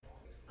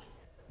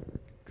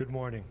Good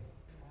morning.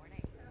 Good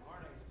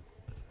morning.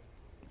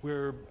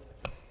 We're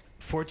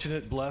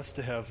fortunate, blessed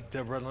to have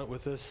Deborah Rundlett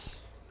with us.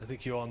 I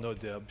think you all know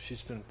Deb.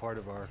 She's been part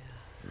of our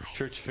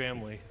church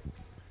family,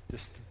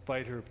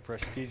 despite her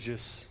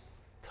prestigious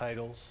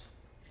titles,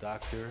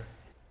 doctor,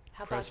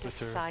 How about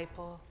presbyter.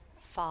 disciple,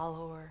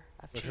 follower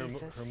of But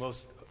Jesus? her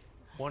most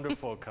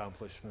wonderful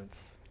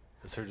accomplishments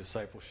is her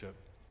discipleship.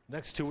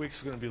 Next 2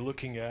 weeks, we're going to be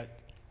looking at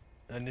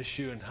an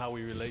issue and how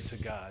we relate to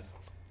God.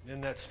 In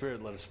that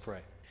spirit, let us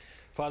pray.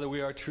 Father,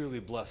 we are truly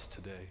blessed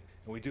today,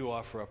 and we do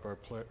offer up our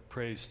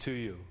praise to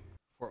you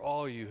for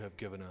all you have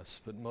given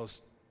us, but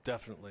most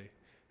definitely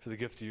for the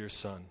gift of your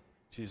Son,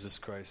 Jesus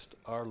Christ,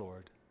 our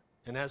Lord.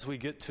 And as we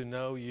get to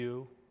know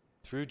you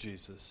through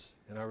Jesus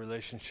and our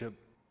relationship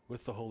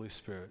with the Holy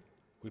Spirit,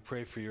 we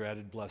pray for your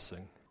added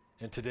blessing.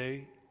 And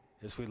today,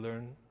 as we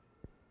learn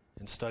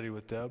and study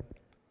with Deb,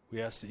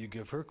 we ask that you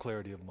give her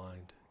clarity of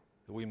mind,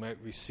 that we might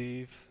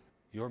receive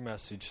your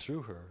message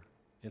through her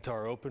into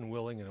our open,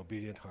 willing, and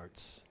obedient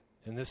hearts.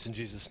 And this in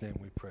Jesus' name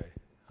we pray.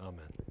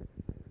 Amen.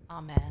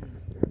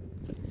 Amen.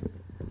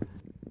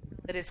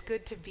 It is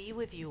good to be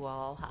with you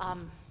all.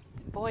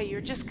 Boy, you're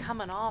just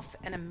coming off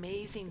an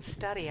amazing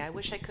study. I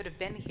wish I could have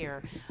been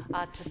here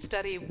to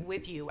study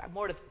with you,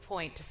 more to the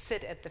point, to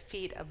sit at the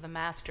feet of the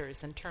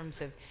masters in terms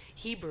of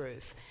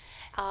Hebrews.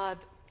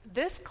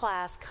 This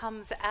class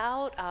comes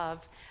out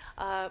of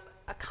a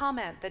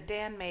comment that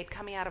Dan made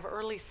coming out of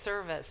early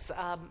service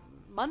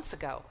months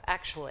ago,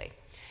 actually.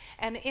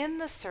 And in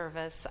the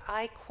service,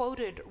 I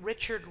quoted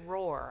Richard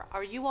Rohr.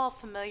 Are you all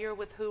familiar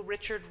with who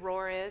Richard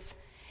Rohr is?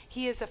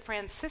 He is a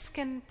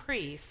Franciscan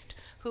priest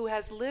who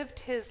has lived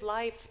his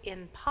life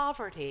in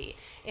poverty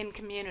in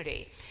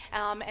community.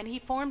 And he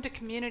formed a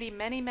community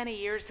many, many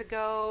years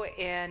ago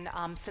in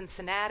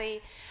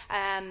Cincinnati,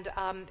 and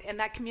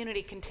that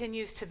community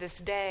continues to this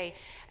day,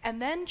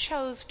 and then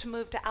chose to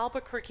move to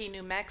Albuquerque,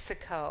 New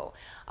Mexico,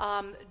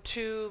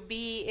 to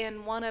be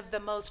in one of the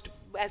most,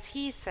 as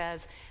he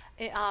says,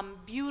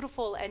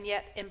 beautiful and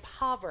yet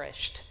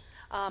impoverished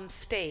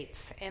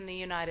states in the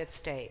United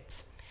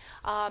States.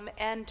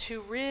 And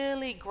to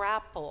really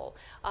grapple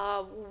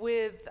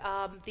with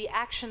the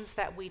actions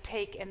that we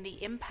take and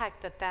the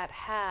impact that that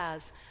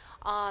has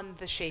on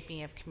the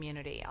shaping of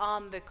community,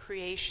 on the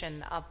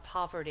creation of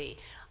poverty,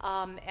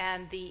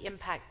 and the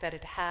impact that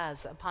it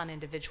has upon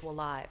individual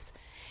lives.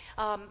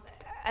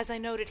 As I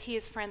noted, he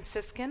is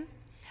Franciscan,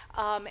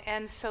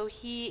 and so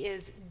he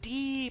is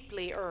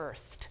deeply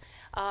earthed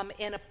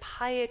in a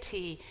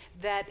piety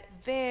that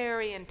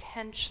very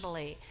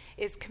intentionally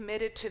is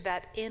committed to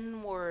that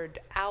inward,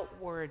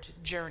 outward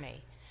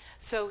journey.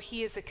 So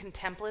he is a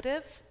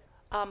contemplative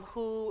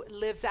who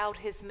lives out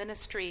his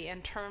ministry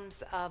in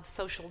terms of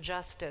social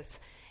justice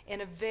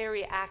in a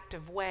very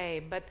active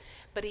way, but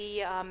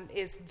he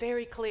is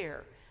very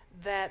clear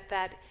that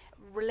that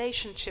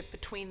relationship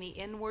between the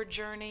inward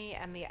journey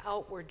and the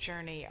outward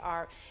journey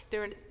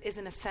there is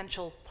an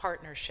essential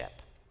partnership.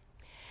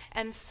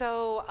 And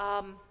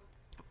so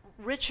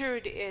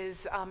Richard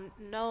is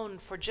known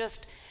for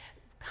just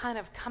kind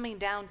of coming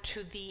down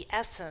to the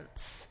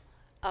essence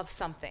of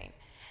something.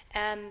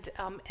 And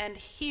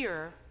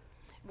here,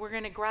 we're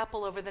going to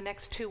grapple over the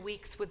next 2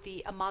 weeks with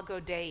the Imago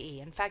Dei.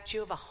 In fact,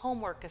 you have a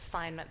homework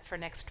assignment for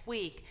next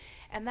week,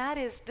 and that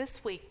is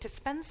this week to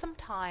spend some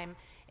time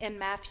in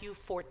Matthew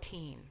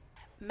 14.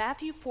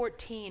 Matthew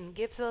 14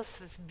 gives us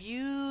this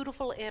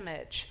beautiful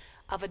image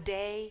of a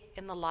day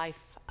in the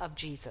life of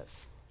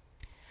Jesus.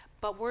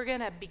 But we're going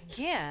to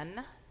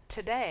begin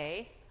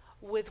today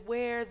with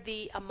where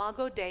the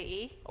Imago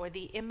Dei, or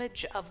the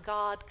image of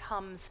God,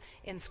 comes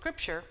in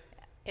Scripture,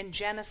 in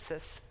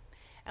Genesis.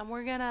 And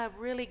we're going to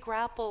really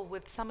grapple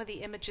with some of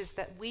the images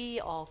that we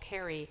all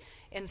carry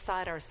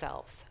inside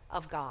ourselves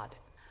of God.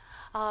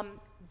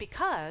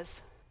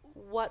 Because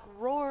what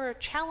Rohr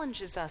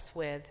challenges us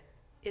with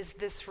is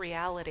this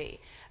reality,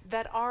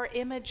 that our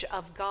image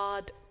of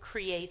God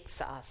creates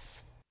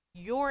us.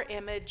 Your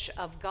image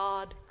of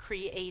God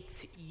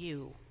creates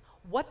you.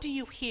 What do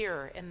you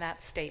hear in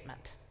that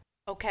statement?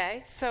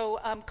 Okay,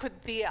 so could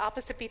the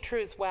opposite be true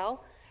as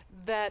well?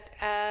 That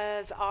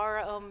as our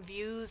own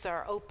views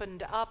are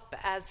opened up,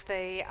 as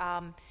they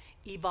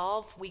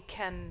evolve, we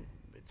can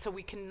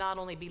not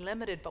only be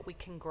limited, but we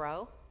can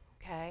grow.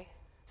 Okay,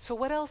 so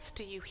what else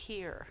do you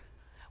hear?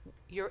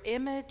 Your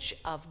image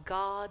of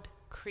God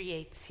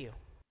creates you.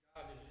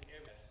 God is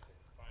every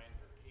find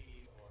her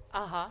key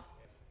or Uh-huh.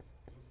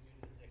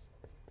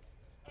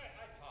 I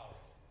follow.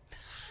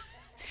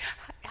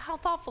 How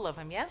thoughtful of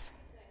him, yes?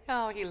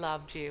 Oh, he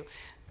loved you.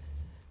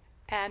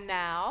 And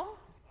now?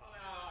 Well,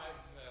 now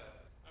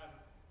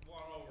I've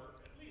won over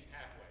at least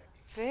halfway.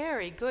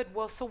 Very good.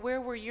 Well, so where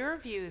were your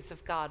views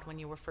of God when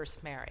you were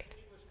first married?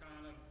 He was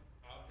kind of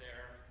out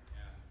there,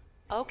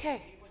 and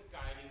Okay. he was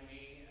guiding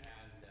me,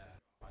 and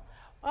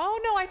Oh,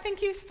 no, I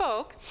think you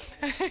spoke.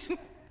 I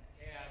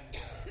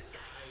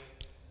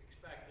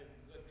expected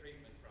good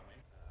treatment from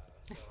him,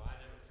 so I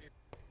never feared.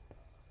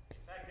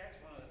 In fact, that's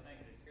one of the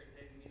things that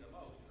irritated me the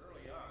most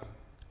early on,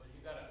 was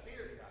you got to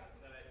fear God.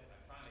 Then I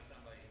finally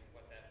somebody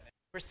what that meant.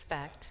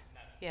 Respect.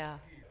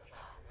 Yeah.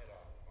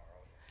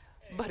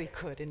 But he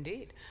could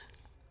indeed.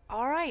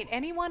 All right,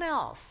 anyone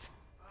else?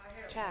 I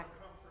have Jack.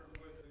 more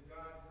comfort with the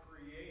God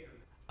creator.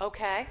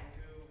 Okay.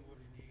 than I do with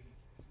Redeemer.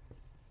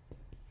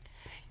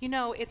 You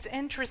know, it's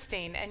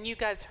interesting, and you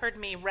guys heard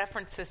me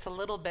reference this a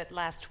little bit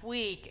last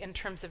week in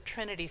terms of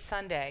Trinity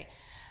Sunday.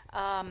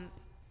 I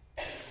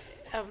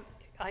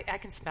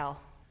can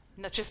spell,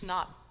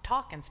 not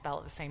talk and spell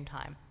at the same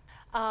time.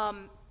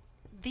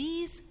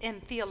 These,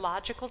 in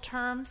theological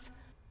terms,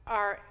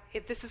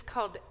 this is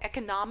called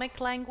economic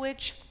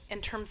language in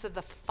terms of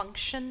the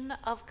function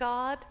of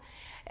God.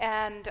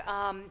 And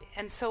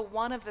so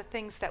one of the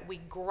things that we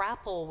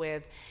grapple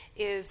with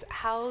is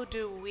how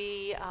do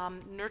we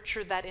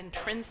nurture that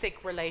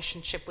intrinsic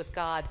relationship with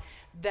God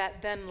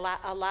that then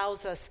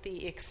allows us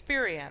the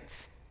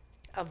experience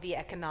of the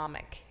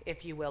economic,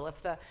 if you will, of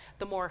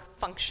the more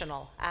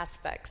functional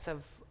aspects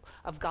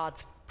of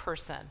God's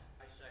person.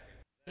 I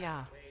second.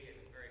 Yeah. Way at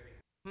the very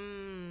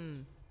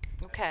beginning.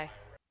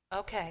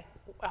 Okay.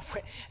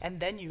 And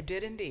then you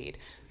did indeed.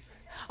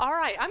 All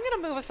right, I'm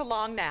going to move us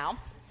along now.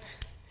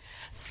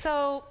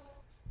 So,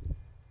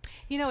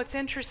 you know, it's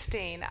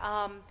interesting.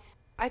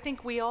 I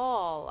think we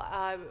all,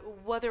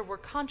 whether we're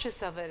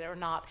conscious of it or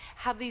not,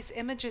 have these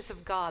images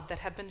of God that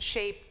have been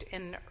shaped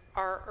in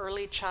our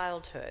early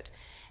childhood.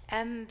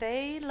 And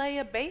they lay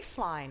a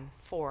baseline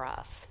for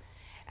us.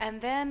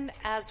 And then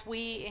as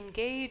we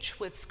engage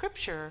with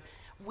Scripture,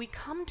 we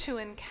come to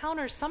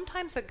encounter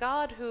sometimes a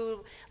God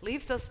who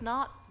leaves us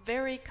not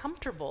very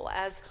comfortable,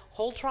 as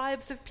whole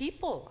tribes of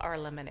people are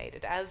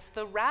eliminated, as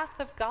the wrath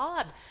of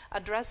God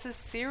addresses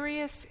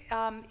serious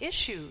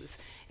issues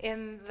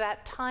in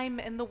that time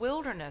in the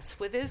wilderness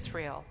with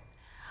Israel.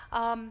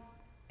 And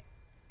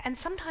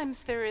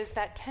sometimes there is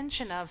that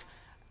tension of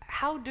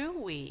how do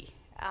we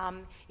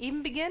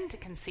even begin to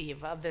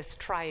conceive of this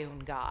triune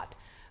God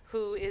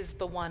who is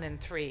the one in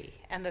three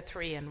and the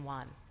three in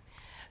one.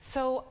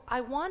 So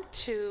I want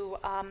to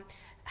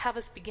have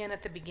us begin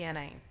at the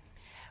beginning.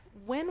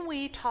 When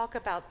we talk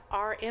about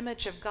our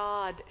image of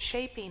God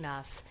shaping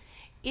us,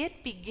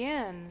 it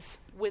begins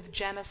with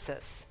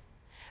Genesis.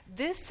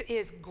 This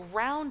is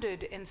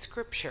grounded in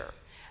Scripture,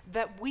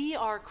 that we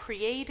are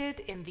created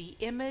in the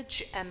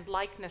image and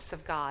likeness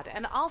of God.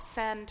 And I'll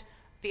send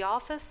the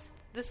office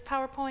this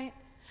PowerPoint,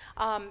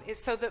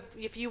 so that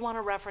if you want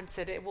to reference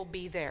it, it will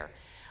be there.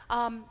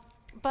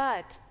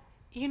 But,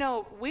 you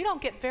know, we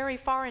don't get very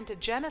far into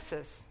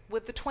Genesis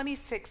with the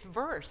 26th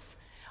verse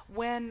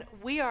when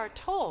we are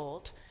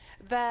told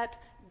that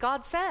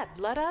God said,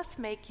 let us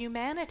make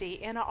humanity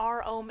in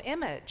our own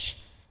image,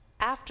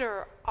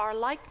 after our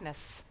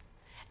likeness,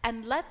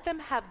 and let them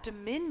have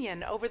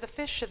dominion over the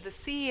fish of the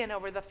sea, and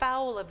over the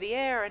fowl of the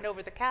air, and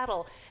over the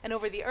cattle, and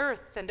over the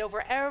earth, and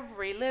over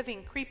every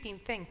living, creeping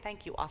thing.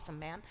 Thank you, awesome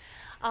man.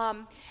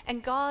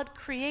 And God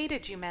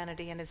created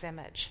humanity in his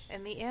image.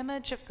 In the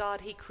image of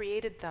God, he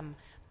created them.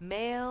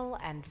 Male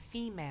and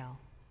female,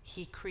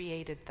 he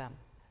created them.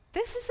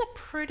 This is a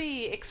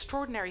pretty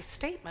extraordinary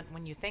statement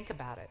when you think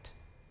about it.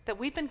 That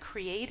we've been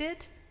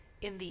created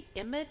in the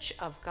image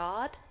of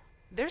God.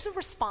 There's a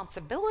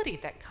responsibility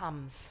that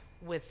comes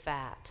with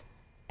that.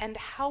 And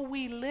how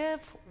we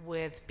live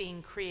with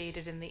being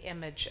created in the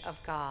image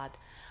of God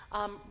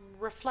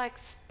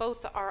reflects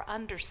both our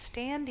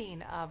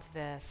understanding of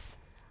this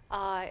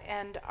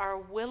and our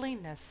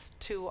willingness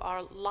to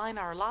line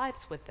our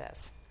lives with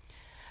this.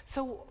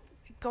 So,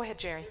 go ahead,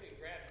 Jerry. Really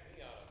grabbed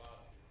me out about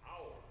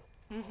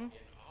our, in our image.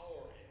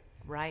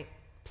 Right,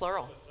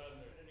 plural. All of a sudden,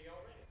 there's Trinity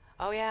already.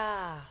 Oh,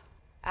 yeah,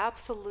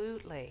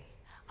 absolutely.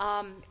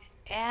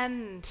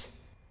 And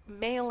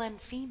male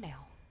and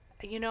female.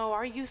 You know,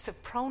 our use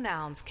of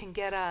pronouns can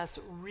get us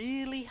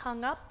really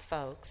hung up,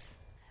 folks.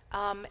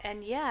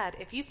 And yet,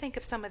 if you think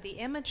of some of the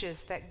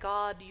images that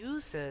God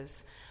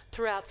uses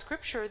throughout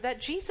Scripture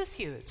that Jesus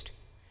used,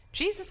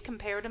 Jesus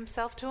compared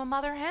himself to a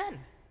mother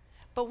hen.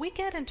 But we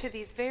get into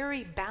these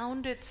very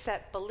bounded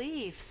set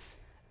beliefs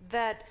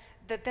that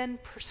then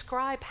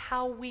prescribe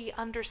how we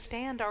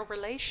understand our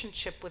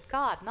relationship with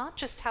God, not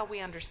just how we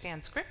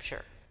understand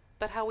Scripture,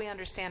 but how we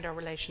understand our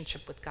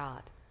relationship with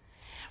God.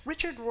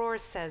 Richard Rohr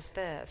says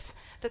this,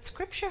 that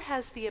Scripture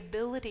has the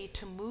ability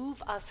to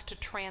move us to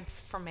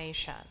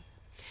transformation.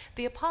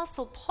 The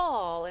Apostle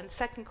Paul in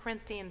 2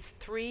 Corinthians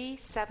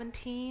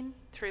 3:17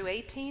 through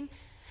 18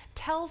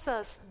 tells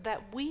us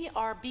that we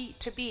are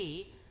to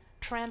be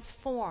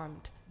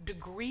transformed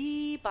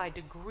degree by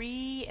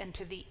degree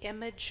into the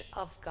image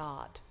of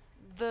God.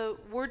 The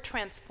word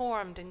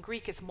transformed in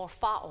Greek is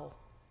morphao.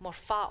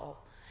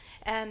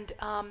 And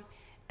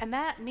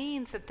that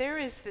means that there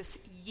is this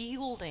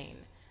yielding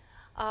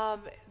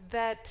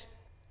that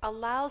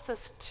allows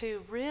us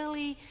to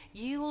really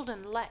yield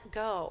and let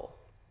go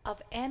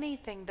of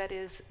anything that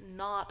is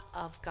not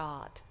of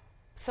God.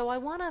 So I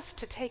want us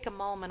to take a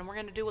moment, and we're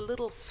going to do a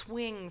little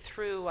swing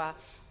through,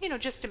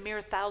 just a mere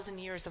 1,000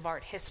 years of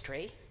art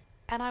history.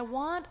 And I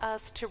want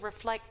us to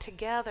reflect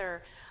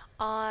together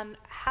on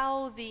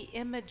how the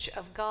image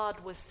of God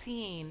was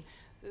seen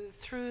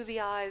through the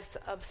eyes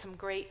of some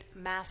great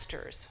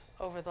masters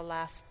over the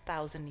last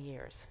 1,000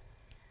 years.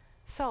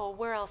 So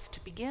where else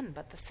to begin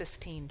but the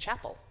Sistine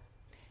Chapel?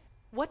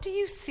 What do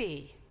you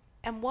see?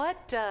 And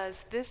what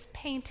does this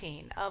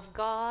painting of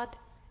God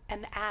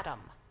and Adam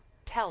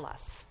tell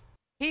us?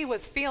 He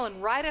was feeling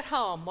right at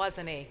home,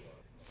 wasn't he?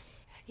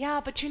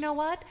 Yeah, but you know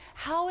what?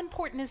 How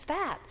important is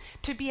that,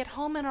 to be at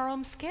home in our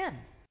own skin?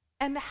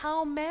 And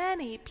how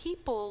many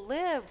people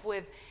live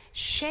with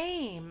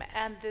shame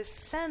and this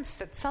sense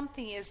that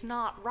something is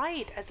not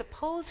right, as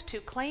opposed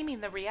to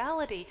claiming the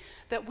reality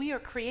that we are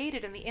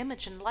created in the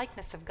image and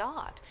likeness of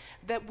God,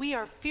 that we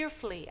are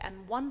fearfully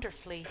and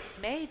wonderfully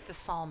made, the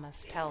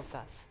psalmist tells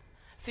us.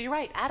 So you're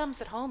right,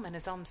 Adam's at home in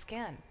his own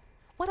skin.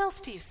 What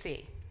else do you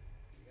see?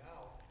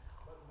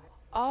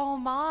 Oh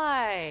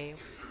my,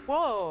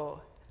 whoa,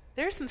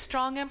 there's some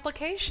strong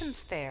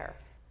implications there.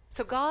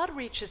 So God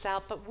reaches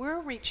out, but we're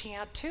reaching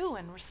out too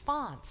in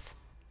response.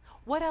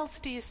 What else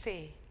do you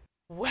see?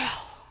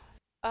 Well,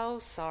 oh,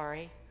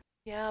 sorry.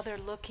 Yeah, they're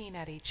looking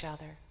at each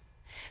other.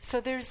 So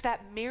there's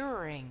that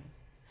mirroring.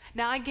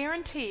 Now, I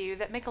guarantee you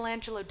that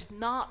Michelangelo did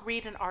not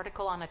read an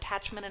article on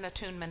attachment and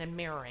attunement and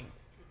mirroring.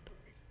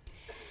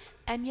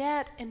 And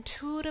yet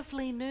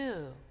intuitively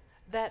knew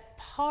that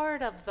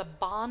part of the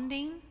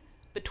bonding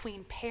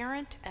between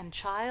parent and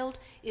child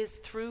is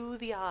through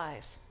the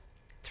eyes,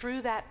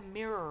 through that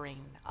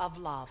mirroring of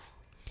love.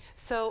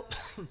 So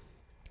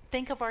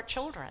think of our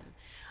children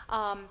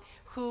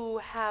who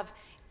have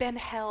been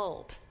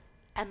held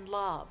and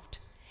loved,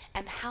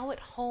 and how at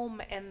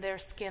home in their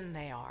skin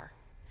they are.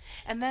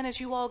 And then as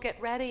you all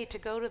get ready to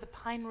go to the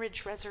Pine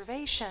Ridge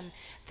Reservation,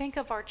 think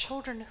of our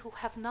children who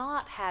have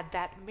not had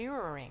that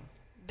mirroring.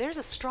 There's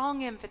a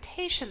strong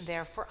invitation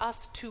there for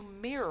us to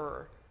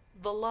mirror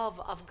the love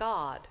of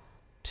God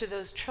to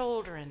those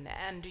children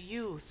and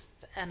youth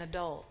and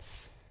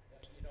adults.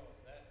 You know,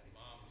 that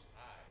mom's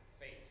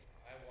face.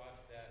 I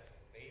watched that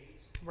babies.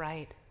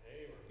 Right.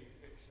 They were, he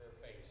fixed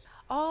her face.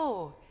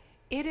 Oh,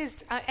 it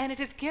is, and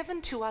it is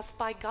given to us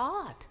by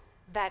God,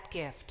 that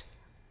gift.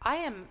 I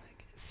am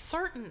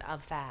certain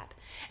of that.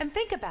 And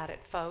think about it,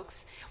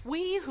 folks.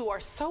 We who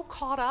are so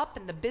caught up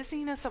in the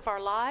busyness of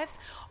our lives,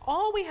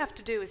 all we have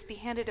to do is be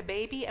handed a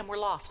baby and we're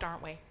lost,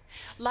 aren't we?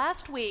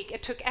 Last week,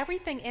 it took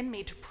everything in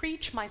me to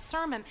preach my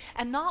sermon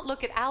and not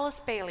look at Alice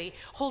Bailey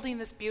holding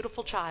this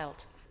beautiful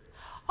child.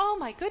 Oh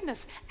my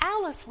goodness,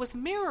 Alice was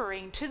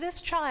mirroring to this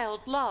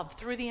child love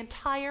through the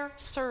entire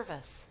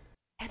service.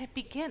 And it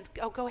begins,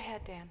 oh, go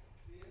ahead, Dan.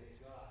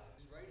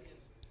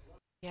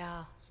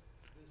 Yeah.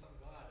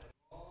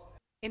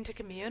 Into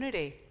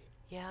community.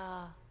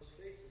 Yeah.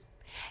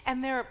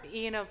 And there,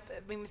 you know,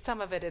 I mean,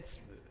 some of it,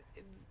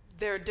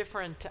 there are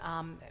different,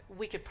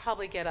 we could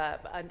probably get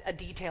a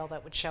detail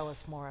that would show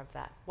us more of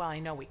that. Well, I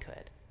know we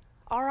could.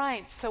 All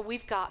right, so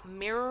we've got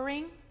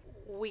mirroring.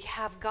 We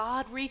have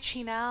God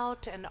reaching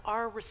out and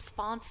our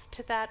response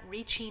to that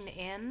reaching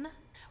in.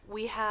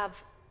 We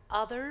have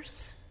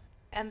others,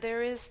 and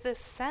there is this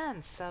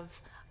sense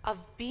of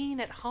being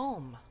at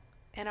home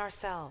in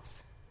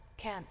ourselves.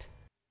 Kent.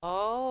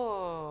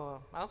 Oh,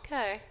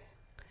 okay.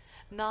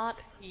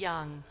 Not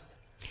young.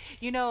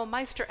 You know,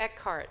 Meister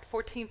Eckhart,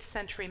 14th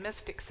century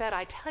mystic, said,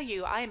 I tell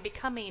you, I am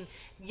becoming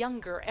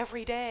younger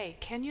every day.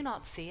 Can you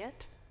not see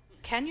it?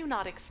 Can you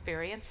not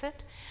experience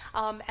it?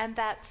 And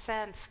that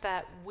sense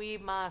that we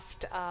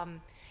must,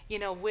 you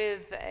know,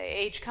 with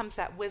age comes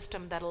that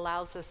wisdom that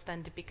allows us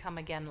then to become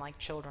again like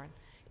children.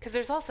 Because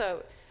there's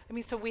also, I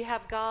mean, so we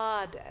have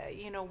God,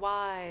 you know,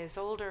 wise,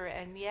 older,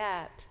 and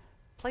yet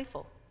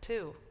playful,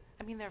 too.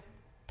 I mean, they're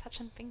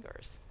touching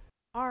fingers.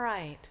 All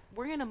right,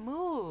 we're going to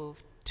move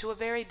to a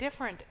very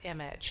different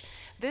image.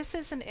 This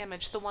is an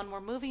image, the one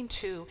we're moving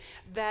to,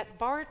 that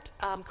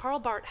Karl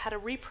Barth had a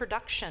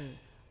reproduction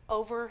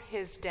over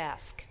his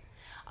desk.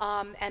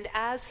 And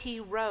as he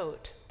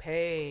wrote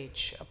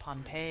page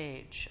upon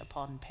page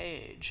upon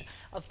page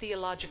of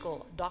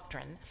theological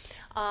doctrine,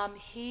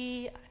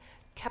 he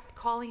kept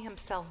calling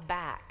himself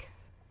back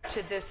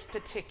to this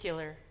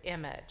particular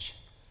image.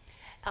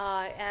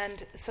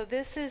 And so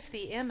this is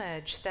the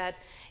image that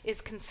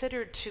is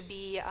considered to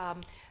be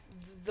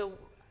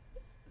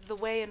the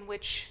way in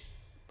which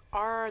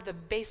the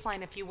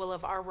baseline, if you will,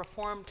 of our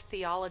Reformed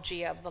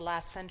theology of the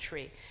last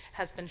century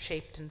has been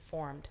shaped and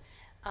formed.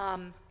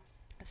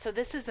 So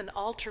this is an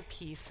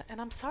altarpiece, and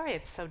I'm sorry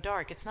it's so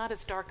dark. It's not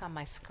as dark on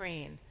my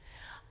screen.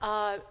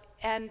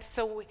 And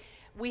so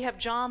we have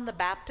John the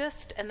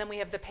Baptist, and then we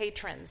have the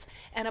patrons.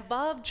 And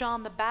above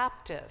John the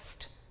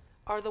Baptist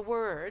are the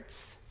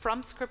words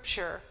from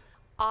Scripture,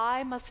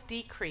 I must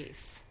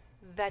decrease,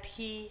 that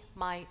he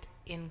might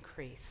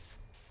increase.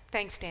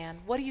 Thanks, Dan.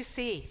 What do you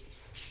see?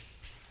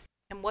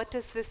 And what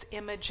does this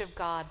image of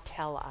God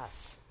tell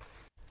us?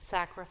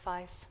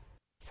 Sacrifice,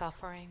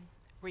 suffering,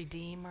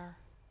 Redeemer.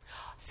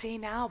 See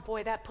now,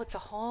 boy, that puts a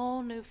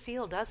whole new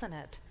feel, doesn't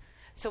it?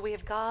 So we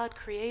have God,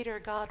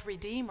 Creator, God,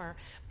 Redeemer,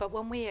 but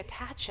when we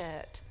attach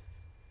it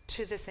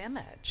to this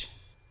image,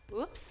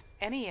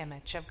 any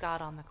image of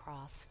God on the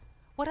cross,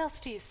 what else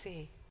do you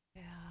see?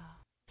 Yeah.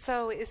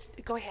 So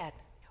go ahead.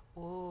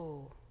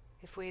 Ooh,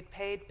 if we had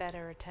paid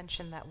better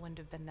attention, that wouldn't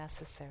have been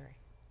necessary.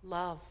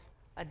 Love,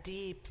 a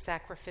deep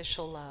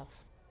sacrificial love.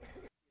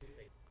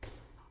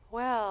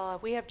 Well,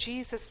 we have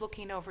Jesus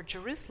looking over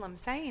Jerusalem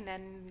saying,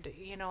 and,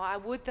 I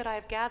would that I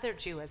have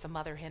gathered you as a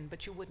mother hen,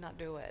 but you would not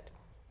do it.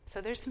 So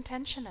there's some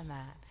tension in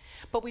that.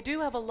 But we do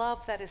have a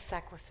love that is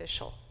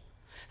sacrificial.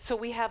 So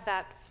we have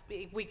that,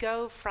 we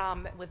go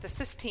from, with the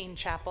Sistine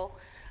Chapel,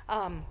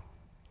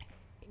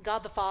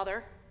 God the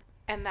Father,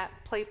 and that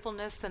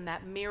playfulness and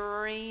that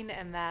mirroring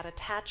and that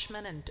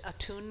attachment and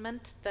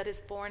attunement that is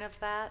born of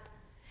that.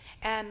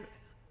 And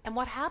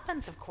what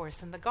happens, of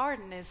course, in the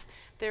garden is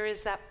there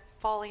is that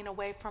falling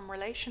away from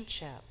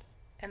relationship.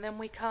 And then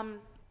we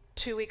come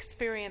to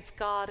experience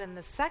God in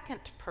the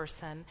second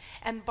person.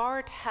 And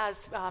Barth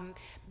has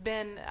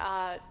been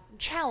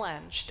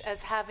challenged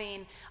as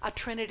having a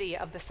trinity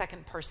of the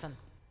second person.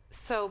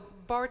 So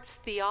Barth's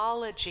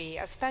theology,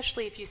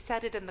 especially if you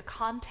set it in the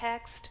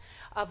context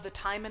of the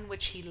time in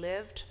which he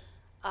lived,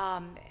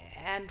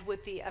 and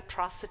with the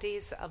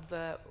atrocities of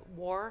the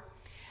war,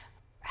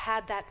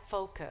 had that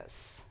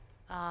focus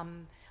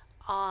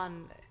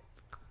on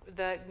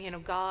the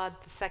God,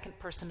 the second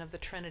person of the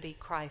Trinity,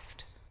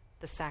 Christ,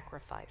 the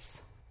sacrifice,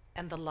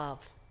 and the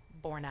love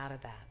born out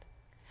of that.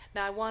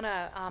 Now I want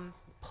to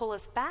pull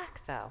us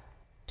back, though,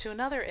 to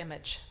another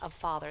image of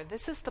Father.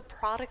 This is the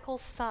prodigal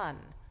son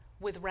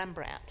with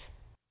Rembrandt.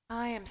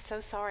 I am so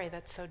sorry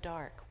that's so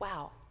dark.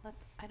 Wow,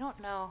 I don't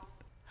know.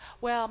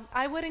 Well,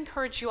 I would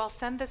encourage you, I'll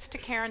send this to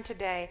Karen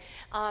today,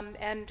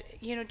 and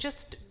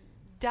just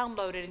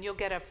download it and you'll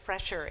get a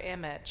fresher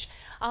image.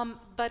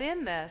 But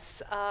in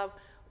this,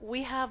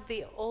 we have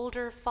the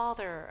older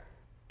father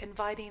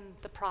inviting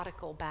the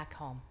prodigal back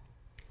home,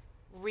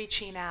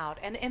 reaching out.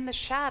 And in the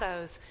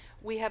shadows,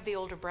 we have the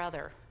older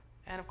brother.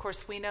 And of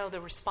course, we know the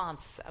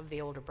response of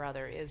the older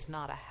brother is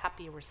not a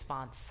happy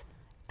response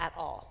at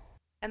all.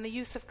 And the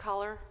use of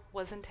color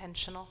was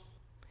intentional.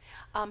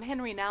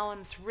 Henry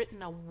Nouwen's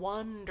written a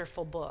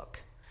wonderful book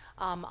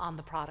on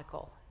the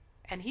prodigal.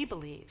 And he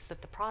believes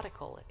that the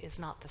prodigal is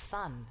not the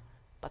son,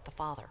 but the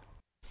father.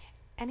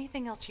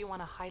 Anything else you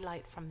want to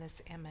highlight from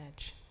this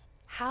image?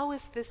 How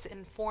is this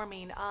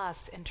informing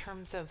us in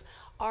terms of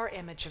our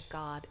image of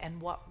God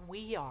and what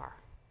we are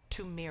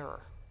to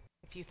mirror?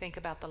 If you think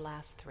about the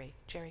last three.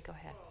 Jerry, go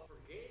ahead. Well,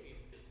 forgave him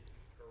his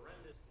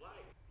horrendous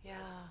life.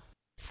 Yeah.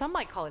 Some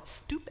might call it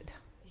stupid.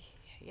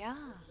 Yeah.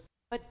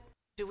 But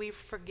do we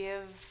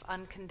forgive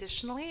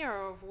unconditionally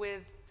or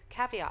with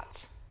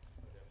caveats?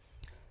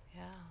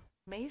 Yeah.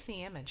 Amazing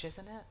image,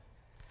 isn't it?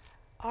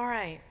 All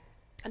right.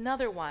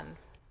 Another one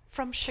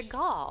from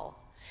Chagall.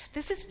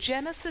 This is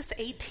Genesis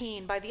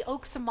 18 by the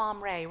Oaks of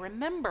Mamre.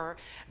 Remember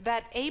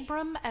that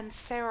Abram and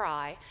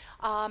Sarai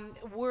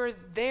were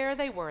there.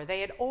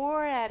 They had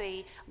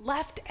already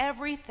left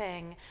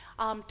everything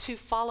to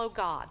follow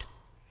God.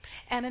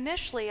 And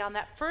initially on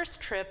that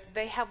first trip,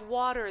 they have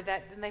water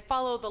and they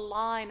follow the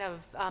line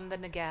of the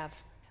Negev.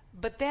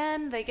 But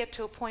then they get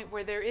to a point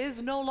where there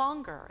is no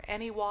longer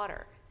any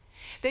water.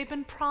 They've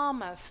been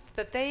promised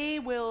that they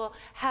will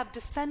have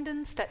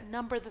descendants that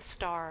number the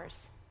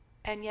stars.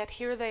 And yet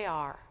here they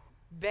are,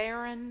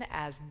 barren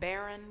as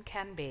barren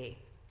can be.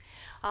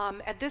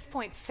 At this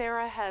point,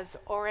 Sarai,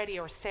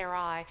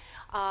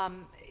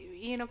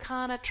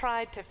 kind of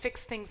tried to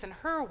fix things in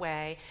her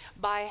way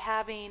by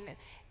having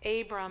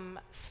Abram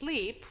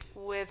sleep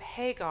with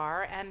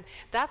Hagar, and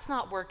that's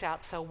not worked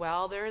out so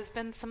well. There has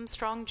been some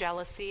strong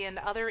jealousy and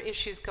other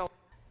issues going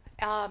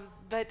on.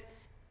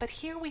 But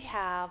here we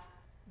have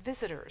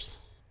visitors.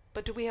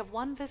 But do we have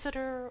one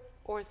visitor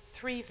or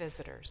three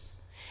visitors?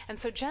 And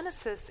so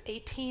Genesis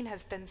 18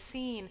 has been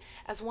seen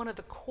as one of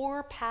the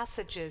core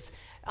passages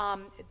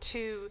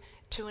to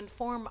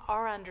inform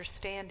our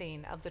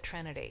understanding of the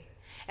Trinity.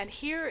 And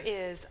here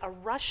is a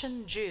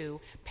Russian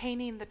Jew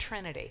painting the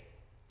Trinity.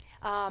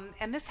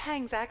 And this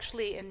hangs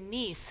actually in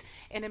Nice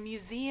in a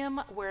museum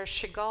where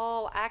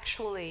Chagall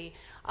actually,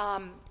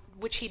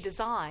 which he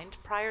designed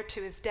prior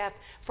to his death,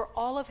 for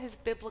all of his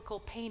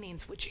biblical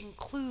paintings, which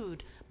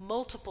include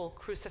multiple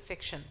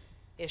crucifixion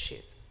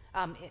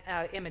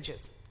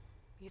images.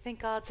 You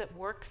think God's at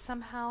work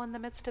somehow in the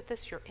midst of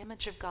this? Your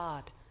image of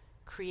God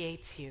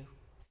creates you.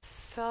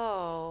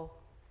 So,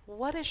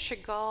 what is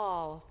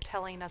Chagall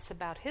telling us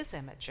about his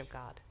image of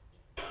God?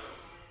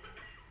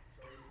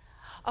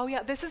 Oh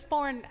yeah, this is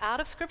born out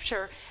of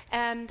Scripture,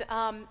 and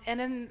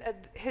in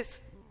his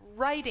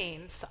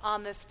writings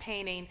on this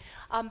painting,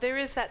 there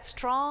is that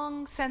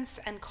strong sense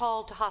and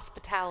call to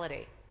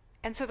hospitality.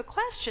 And so the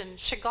question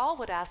Chagall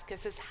would ask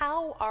is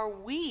how are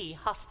we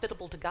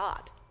hospitable to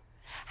God?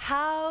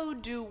 How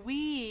do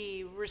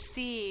we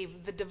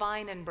receive the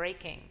divine and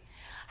breaking?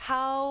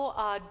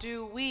 How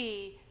do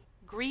we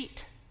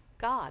greet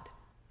God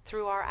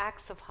through our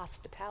acts of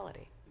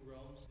hospitality?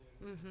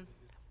 Mm-hmm.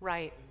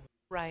 Right.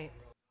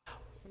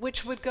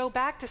 Which would go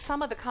back to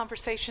some of the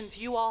conversations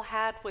you all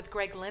had with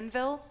Greg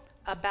Linville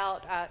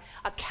about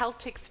a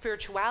Celtic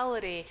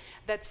spirituality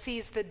that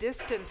sees the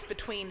distance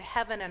between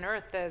heaven and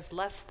earth as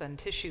less than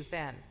tissue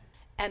thin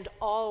and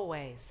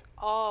always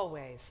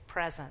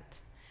present.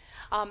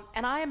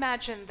 And I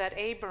imagine that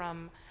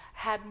Abram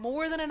had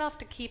more than enough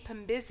to keep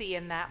him busy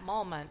in that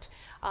moment,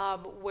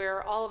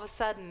 where all of a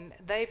sudden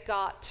they've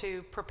got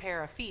to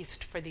prepare a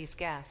feast for these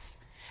guests.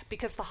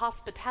 Because the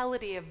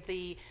hospitality of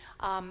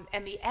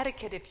and the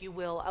etiquette, if you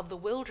will, of the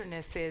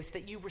wilderness is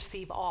that you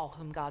receive all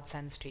whom God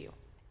sends to you.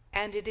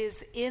 And it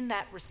is in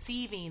that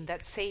receiving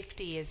that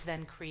safety is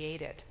then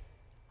created,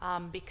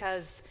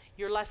 because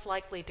you're less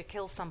likely to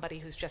kill somebody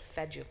who's just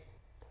fed you.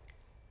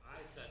 I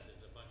thought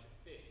there's a bunch of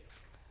fish.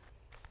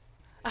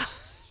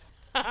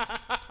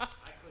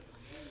 I couldn't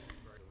move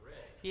for the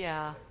red.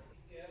 Yeah.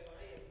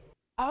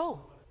 Oh.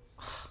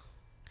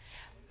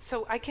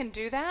 So I can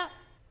do that?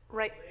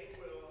 Right.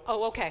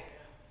 Oh, okay.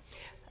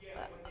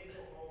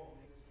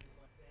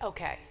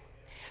 Okay.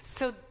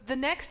 So the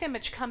next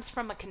image comes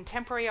from a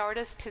contemporary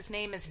artist. His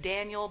name is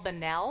Daniel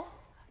Bonnell,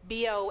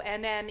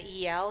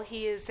 Bonnel.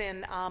 He is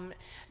in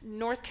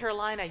North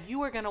Carolina.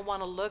 You are going to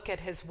want to look at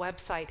his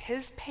website.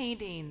 His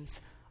paintings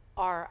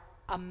are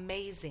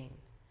amazing.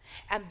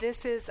 And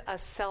this is a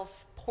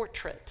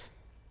self-portrait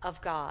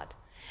of God.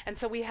 And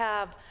so we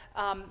have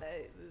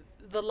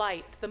the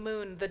light, the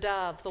moon, the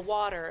dove, the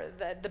water,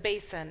 the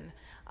basin,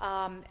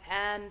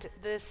 and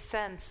this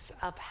sense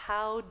of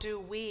how do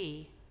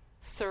we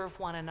serve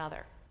one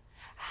another?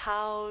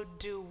 How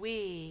do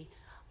we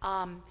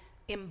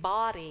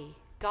embody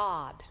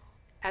God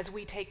as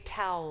we take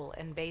towel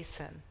and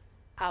basin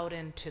out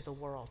into the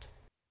world?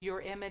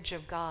 Your image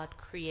of God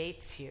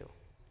creates you.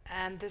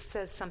 And this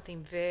says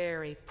something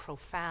very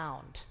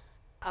profound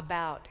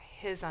about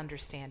his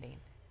understanding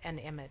and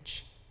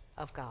image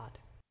of God.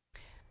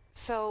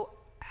 So,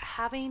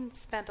 having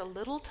spent a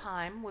little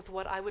time with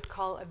what I would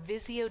call a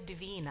visio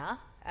divina,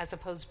 as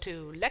opposed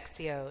to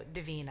lectio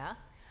divina,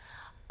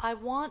 I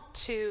want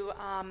to,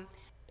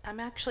 I'm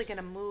actually going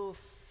to move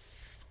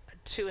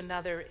to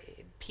another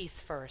piece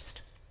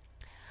first.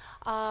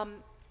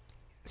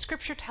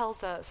 Scripture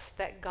tells us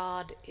that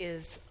God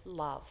is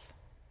love.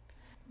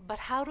 But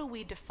how do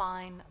we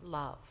define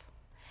love?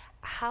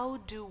 How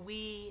do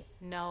we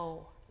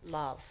know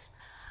love?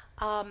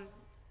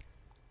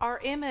 Our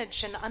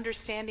image and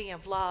understanding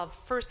of love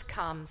first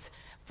comes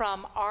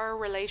from our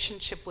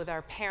relationship with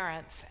our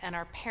parents and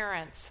our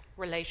parents'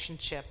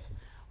 relationship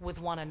with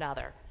one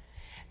another.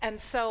 And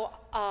so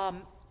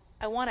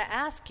I want to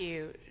ask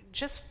you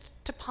just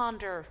to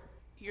ponder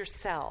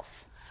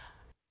yourself.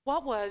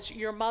 What was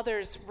your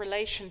mother's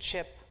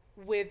relationship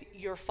with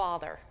your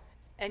father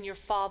and your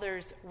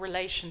father's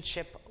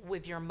relationship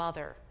with your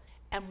mother?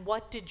 And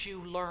what did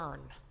you learn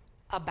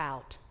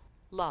about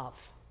love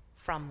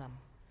from them?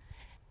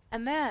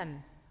 And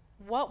then,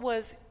 what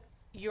was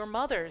your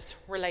mother's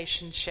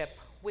relationship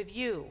with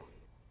you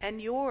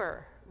and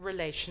your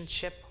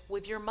relationship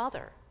with your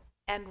mother?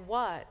 And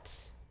what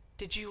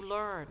did you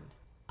learn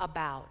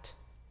about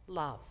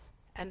love?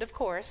 And of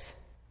course,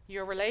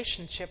 your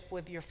relationship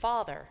with your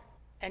father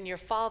and your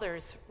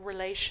father's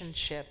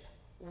relationship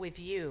with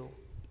you.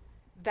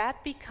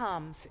 That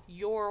becomes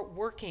your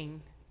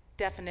working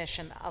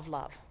definition of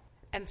love.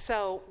 And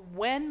so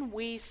when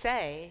we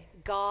say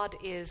God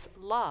is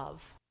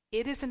love,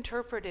 it is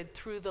interpreted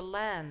through the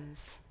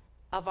lens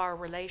of our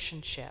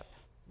relationship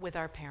with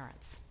our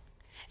parents.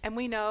 And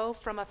we know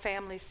from a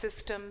family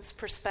systems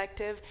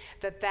perspective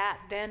that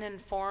then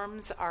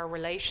informs our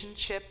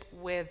relationship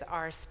with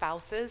our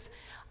spouses,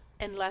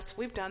 unless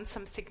we've done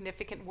some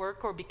significant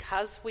work or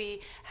because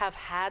we have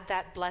had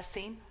that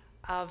blessing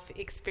of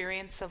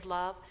experience of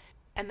love,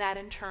 and that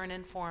in turn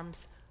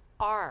informs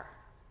our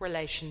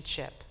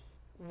relationship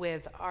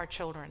with our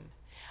children.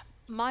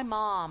 My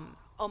mom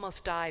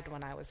almost died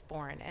when I was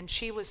born, and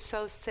she was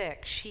so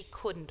sick she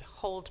couldn't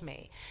hold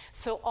me.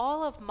 So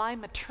all of my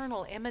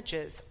maternal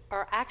images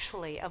are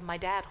actually of my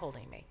dad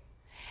holding me.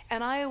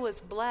 And I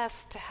was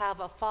blessed to have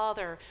a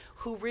father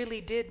who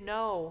really did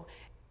know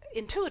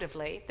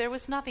intuitively. There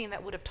was nothing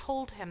that would have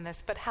told him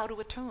this but how to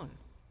attune.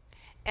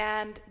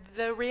 And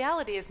the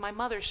reality is my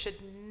mother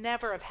should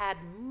never have had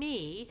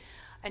me,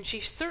 and she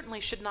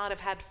certainly should not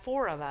have had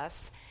four of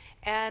us.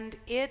 And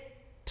it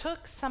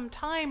took some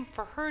time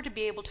for her to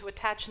be able to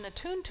attach and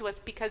attune to us,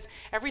 because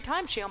every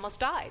time she almost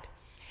died.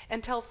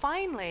 Until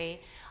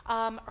finally,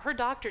 her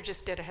doctor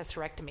just did a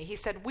hysterectomy. He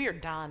said, "We're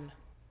done,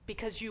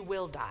 because you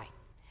will die."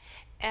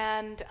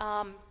 And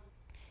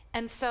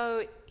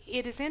so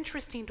it is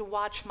interesting to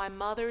watch my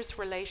mother's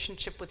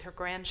relationship with her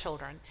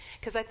grandchildren,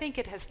 because I think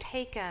it has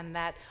taken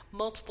that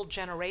multiple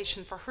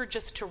generation for her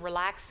just to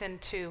relax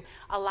into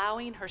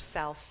allowing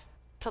herself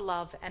to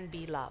love and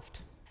be loved.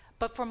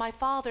 But for my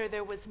father,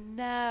 there was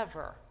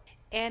never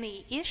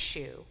any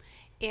issue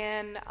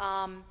in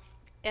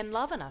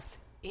loving us.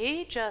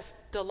 He just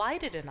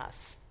delighted in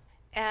us.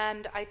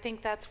 And I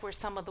think that's where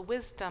some of the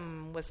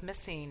wisdom was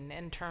missing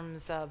in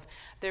terms of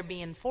there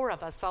being four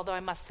of us. Although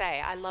I must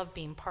say, I love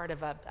being part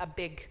of a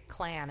big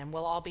clan, and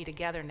we'll all be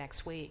together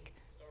next week.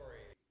 Sorry,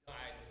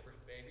 died the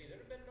first baby. There'd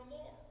have been no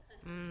more.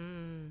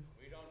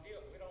 We don't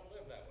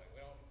live that way. We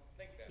don't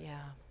think that.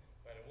 Yeah.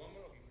 But a woman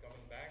will keep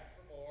coming back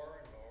for more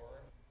and more.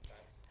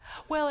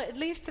 Well, at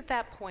least at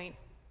that point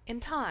in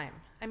time.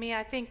 I mean,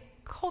 I think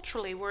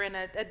culturally we're in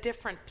a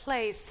different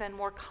place and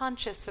more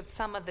conscious of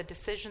some of the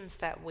decisions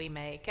that we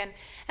make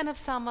and of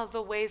some of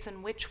the ways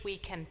in which we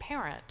can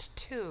parent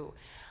too.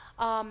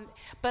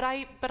 But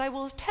I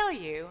will tell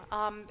you,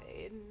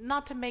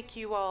 not to make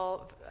you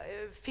all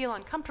feel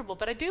uncomfortable,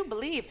 but I do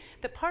believe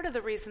that part of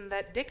the reason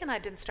that Dick and I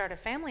didn't start a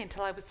family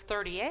until I was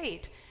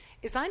 38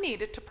 is I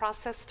needed to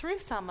process through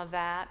some of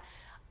that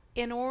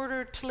in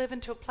order to live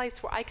into a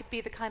place where I could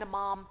be the kind of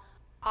mom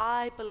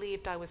I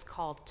believed I was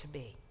called to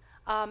be.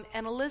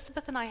 And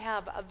Elizabeth and I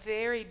have a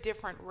very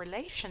different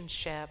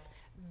relationship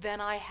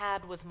than I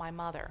had with my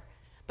mother.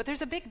 But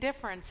there's a big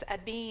difference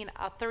at being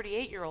a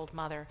 38-year-old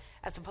mother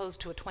as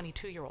opposed to a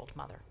 22-year-old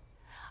mother.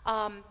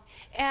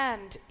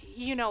 And,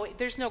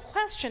 there's no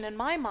question in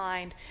my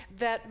mind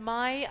that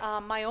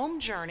my own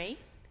journey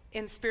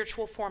in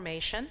spiritual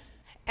formation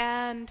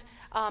and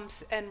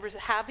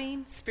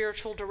having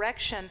spiritual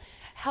direction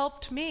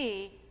helped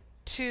me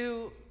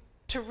to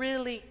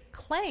really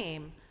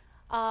claim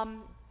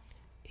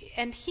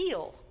and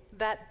heal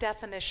that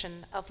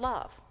definition of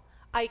love.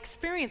 I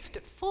experienced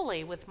it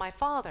fully with my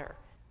father,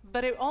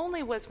 but it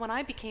only was when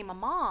I became a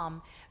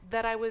mom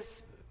that I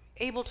was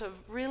able to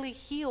really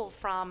heal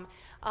from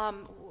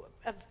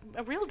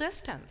a real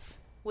distance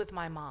with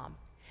my mom.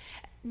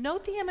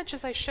 Note the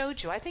images I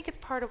showed you. I think it's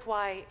part of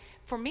why,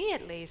 for me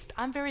at least,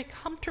 I'm very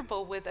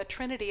comfortable with a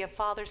trinity of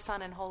Father,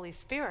 Son, and Holy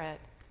Spirit,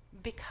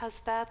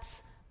 because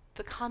that's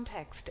the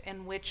context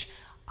in which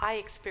I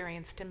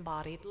experienced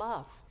embodied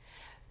love.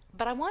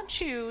 But I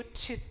want you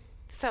to,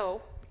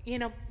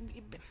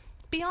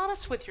 be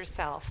honest with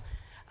yourself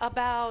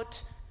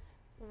about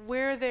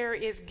where there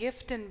is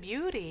gift and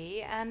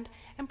beauty and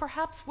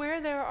perhaps where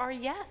there are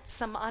yet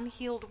some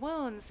unhealed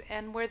wounds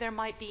and where there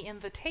might be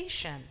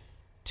invitation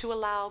to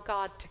allow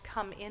God to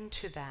come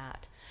into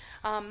that,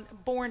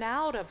 born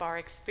out of our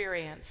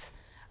experience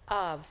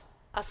of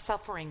a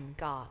suffering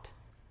God.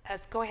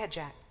 Go ahead,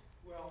 Jack.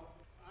 Well,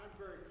 I'm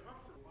very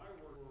comfortable. My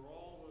word were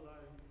all that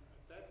I'm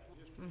at that point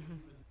just human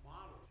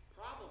model.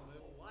 Problem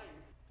is life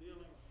dealing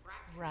with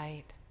fractures.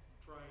 Right.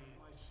 Trying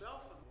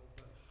myself and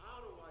but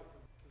how do I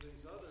come to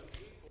these other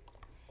people?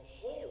 The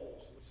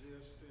holes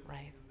exist in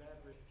that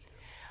relationship.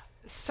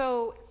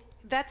 So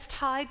that's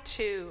tied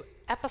to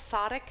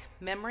episodic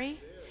memory.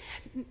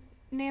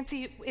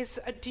 Nancy,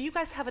 do you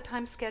guys have a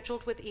time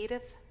scheduled with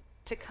Edith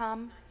to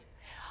come?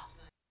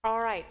 All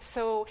right,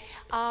 so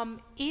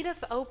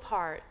Edith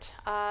Opart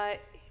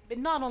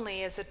not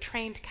only is a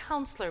trained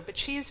counselor, but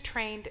she is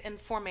trained in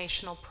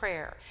formational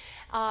prayer.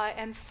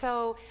 And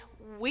so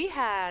we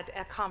had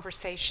a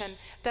conversation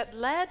that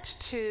led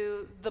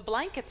to the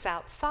blankets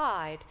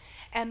outside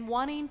and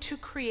wanting to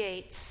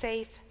create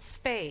safe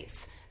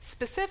space,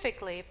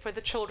 specifically for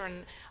the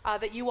children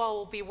that you all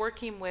will be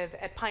working with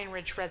at Pine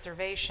Ridge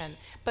Reservation,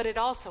 but it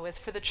also is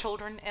for the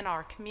children in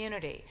our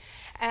community.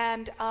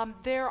 And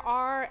there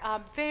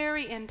are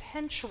very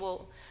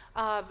intentional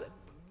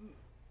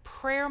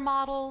prayer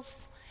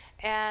models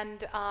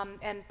and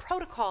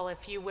protocol,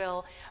 if you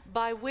will,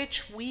 by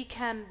which we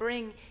can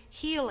bring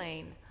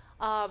healing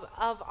of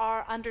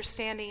our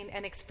understanding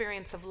and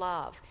experience of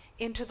love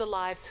into the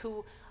lives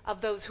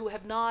of those who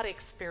have not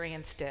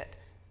experienced it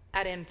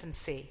at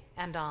infancy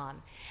and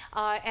on,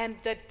 and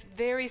that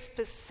very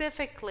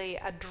specifically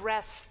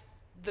address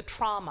the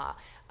trauma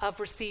of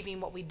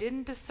receiving what we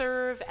didn't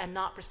deserve and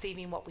not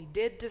receiving what we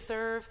did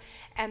deserve,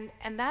 and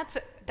that's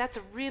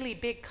a really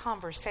big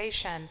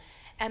conversation.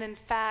 And in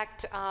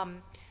fact,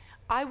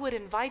 I would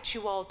invite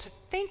you all to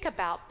think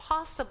about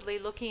possibly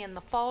looking in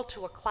the fall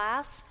to a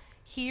class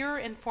here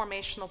in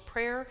formational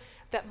prayer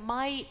that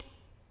might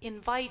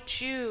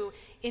invite you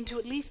into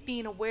at least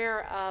being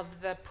aware of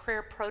the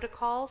prayer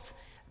protocols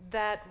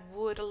that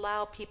would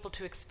allow people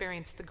to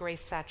experience the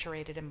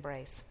grace-saturated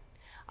embrace.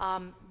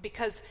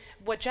 Because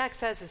what Jack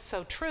says is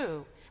so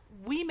true.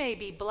 We may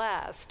be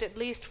blessed, at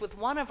least with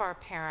one of our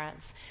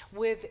parents,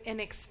 with an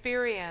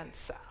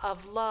experience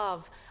of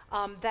love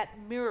that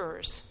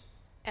mirrors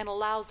and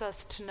allows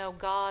us to know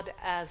God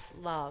as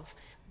love.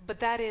 But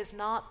that is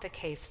not the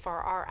case for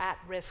our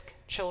at-risk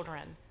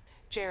children.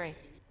 Jerry?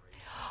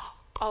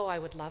 Oh, I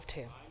would love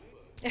to.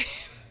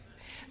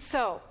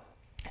 So,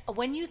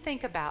 when you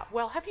think about,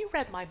 have you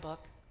read my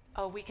book?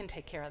 Oh, we can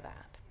take care of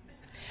that.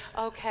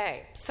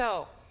 Okay,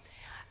 so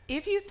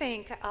if you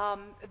think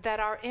that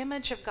our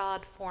image of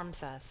God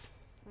forms us,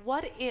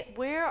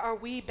 where are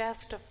we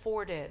best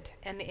afforded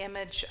an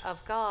image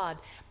of God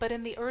but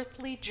in the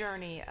earthly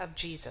journey of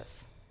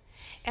Jesus?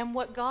 And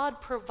what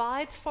God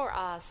provides for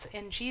us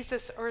in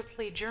Jesus'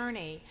 earthly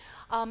journey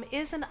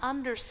is an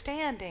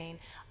understanding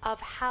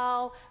of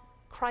how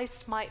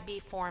Christ might be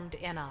formed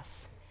in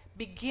us,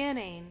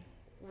 beginning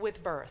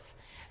with birth.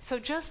 So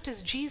just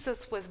as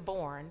Jesus was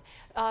born,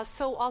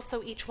 so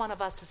also each one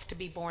of us is to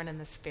be born in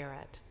the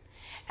Spirit.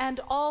 And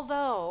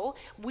although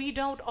we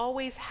don't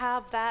always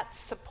have that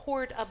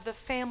support of the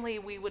family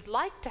we would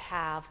like to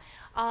have,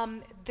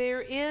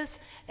 there is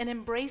an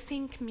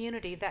embracing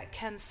community that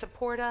can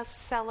support us,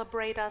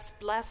 celebrate us,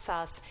 bless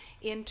us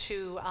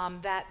into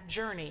that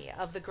journey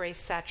of the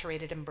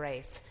grace-saturated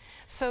embrace.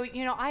 So,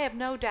 I have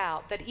no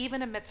doubt that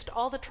even amidst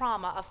all the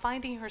trauma of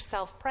finding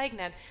herself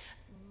pregnant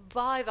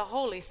by the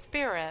Holy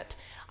Spirit,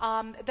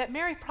 that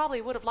Mary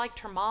probably would have liked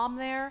her mom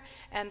there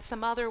and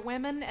some other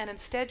women, and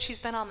instead she's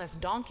been on this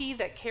donkey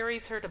that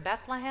carries her to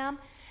Bethlehem.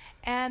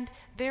 And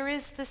there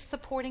is this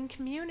supporting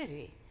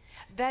community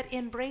that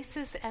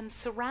embraces and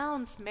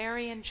surrounds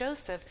Mary and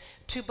Joseph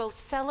to both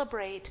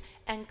celebrate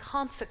and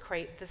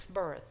consecrate this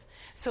birth.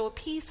 So a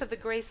piece of the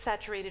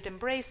grace-saturated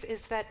embrace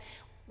is that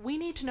we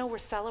need to know we're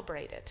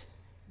celebrated,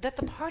 that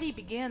the party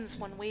begins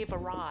when we've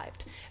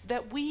arrived,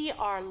 that we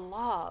are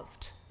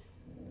loved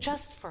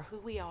just for who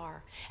we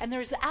are. And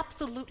there's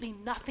absolutely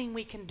nothing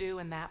we can do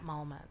in that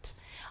moment.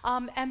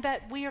 And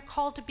that we are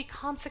called to be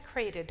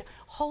consecrated,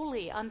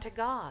 holy unto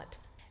God.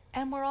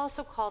 And we're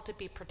also called to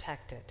be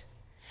protected.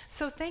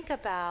 So think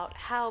about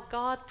how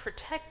God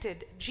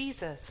protected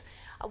Jesus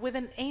with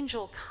an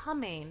angel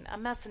coming, a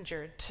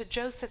messenger, to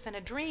Joseph in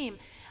a dream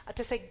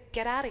to say,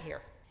 get out of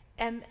here.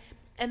 And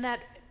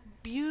that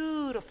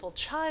beautiful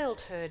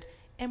childhood,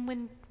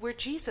 and where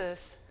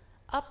Jesus,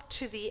 up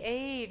to the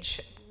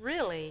age,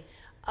 really,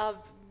 of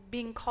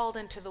being called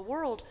into the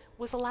world,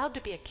 was allowed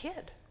to be a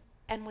kid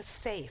and was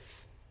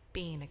safe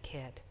being a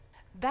kid.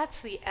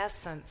 That's the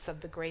essence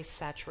of the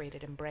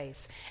grace-saturated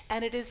embrace.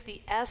 And it is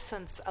the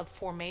essence of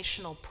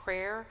formational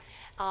prayer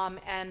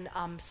and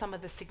some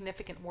of the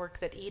significant work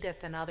that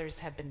Edith and others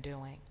have been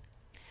doing.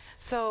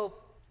 So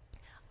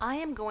I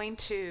am going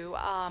to,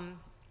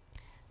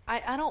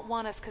 I don't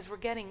want us, because we're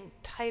getting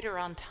tighter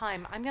on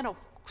time, I'm going to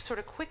sort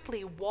of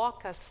quickly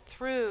walk us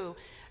through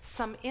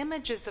some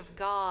images of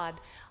God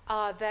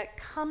that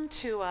come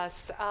to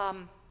us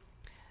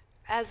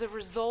as a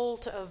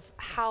result of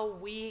how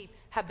we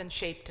have been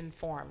shaped and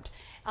formed,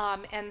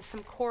 and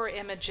some core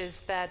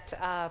images that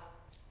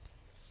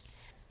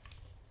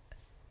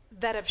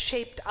have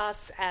shaped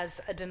us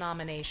as a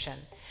denomination.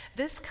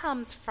 This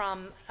comes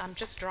from, I'm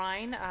just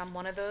drawing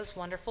one of those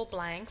wonderful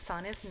blanks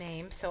on his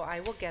name, so I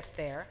will get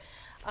there,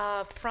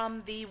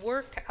 from the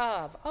work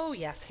of, oh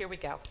yes, here we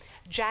go,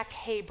 Jack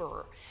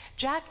Haberer.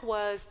 Jack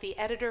was the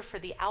editor for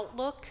The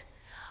Outlook.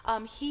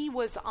 He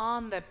was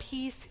on the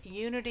Peace,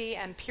 Unity,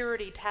 and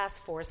Purity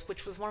Task Force,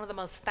 which was one of the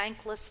most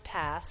thankless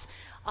tasks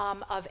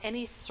of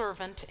any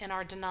servant in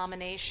our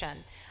denomination,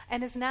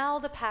 and is now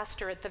the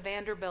pastor at the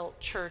Vanderbilt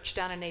Church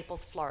down in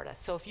Naples, Florida.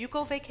 So if you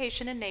go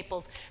vacation in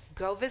Naples,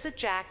 go visit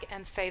Jack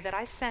and say that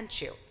I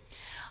sent you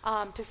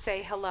to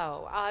say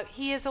hello.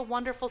 He is a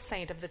wonderful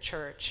saint of the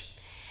church.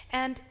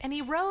 And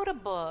he wrote a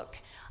book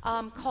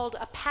called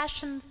A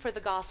Passion for the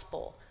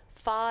Gospel,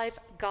 5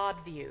 God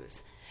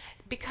Views.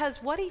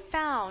 Because what he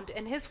found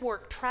in his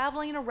work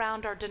traveling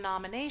around our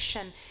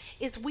denomination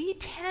is we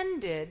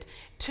tended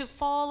to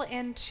fall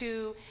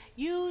into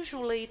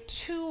usually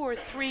 2 or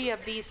 3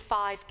 of these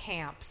 5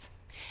 camps.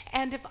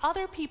 And if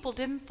other people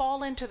didn't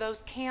fall into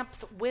those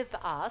camps with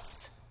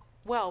us,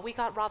 well, we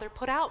got rather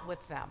put out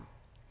with them.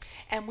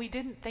 And we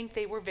didn't think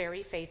they were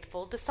very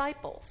faithful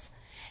disciples.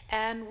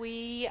 And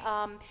we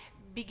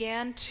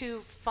began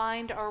to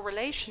find our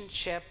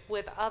relationship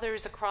with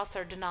others across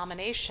our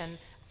denomination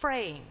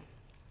fraying.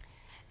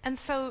 And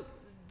so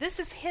this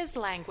is his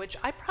language.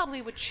 I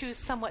probably would choose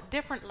somewhat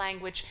different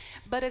language,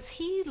 but as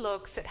he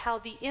looks at how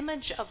the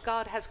image of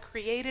God has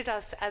created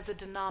us as a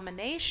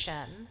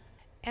denomination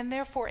and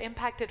therefore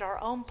impacted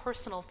our own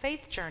personal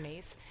faith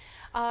journeys,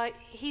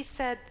 he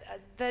said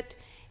that,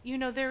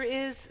 there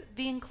is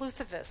the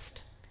inclusivist.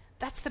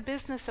 That's the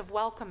business of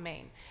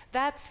welcoming.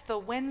 That's the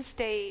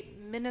Wednesday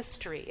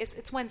ministry.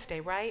 It's Wednesday,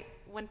 right,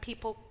 when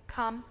people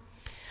come?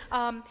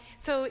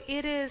 So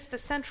it is the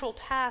central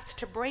task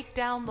to break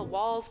down the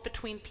walls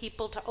between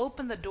people, to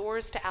open the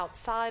doors to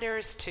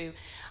outsiders, to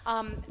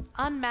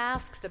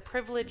unmask the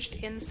privileged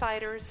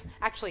insiders.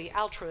 Actually,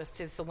 altruist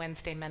is the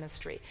Wednesday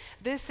ministry.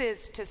 This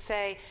is to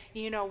say,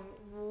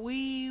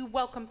 we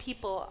welcome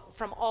people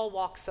from all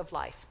walks of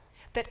life,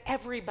 that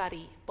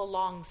everybody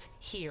belongs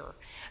here,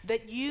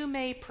 that you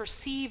may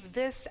perceive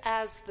this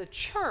as the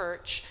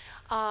church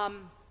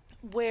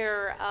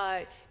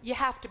where you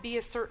have to be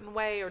a certain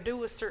way or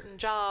do a certain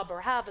job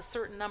or have a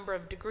certain number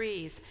of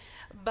degrees,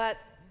 but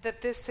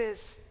that this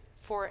is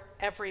for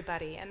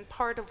everybody. And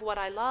part of what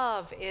I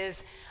love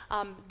is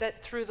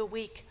that through the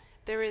week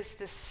there is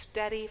this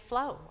steady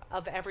flow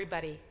of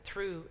everybody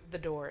through the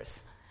doors.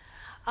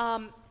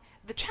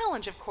 The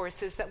challenge, of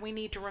course, is that we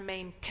need to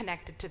remain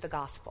connected to the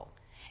gospel,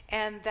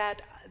 and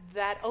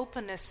that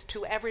openness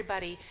to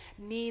everybody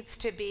needs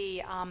to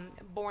be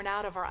born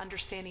out of our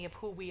understanding of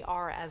who we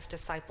are as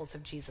disciples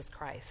of Jesus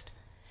Christ.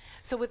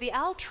 So with the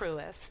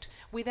altruist,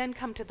 we then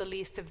come to the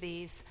least of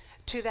these,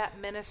 to that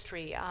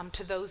ministry,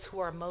 to those who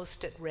are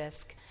most at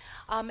risk.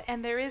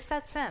 And there is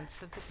that sense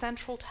that the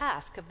central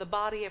task of the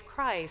body of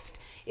Christ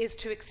is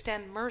to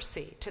extend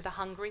mercy to the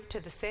hungry, to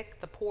the sick,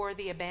 the poor,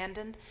 the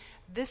abandoned.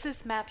 This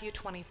is Matthew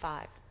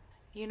 25.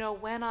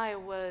 When I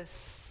was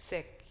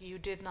sick, you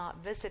did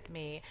not visit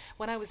me.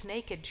 When I was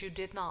naked, you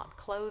did not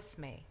clothe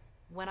me.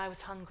 When I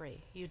was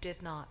hungry, you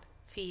did not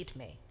feed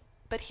me.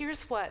 But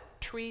here's what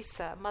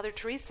Mother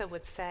Teresa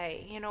would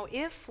say.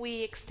 If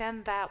we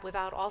extend that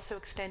without also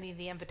extending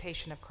the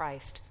invitation of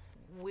Christ,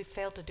 we've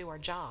failed to do our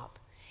job.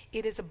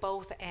 It is a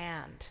both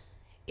and.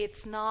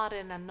 It's not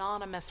an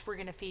anonymous, we're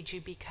going to feed you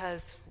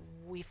because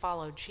we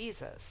follow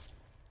Jesus.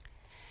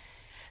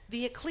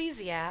 The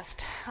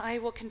ecclesiast, I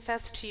will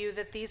confess to you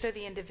that these are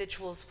the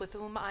individuals with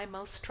whom I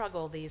most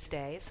struggle these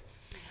days.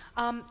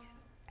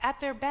 At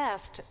their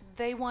best,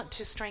 they want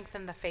to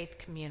strengthen the faith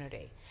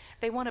community.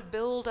 They want to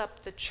build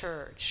up the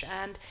church,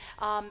 and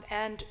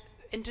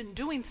in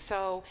doing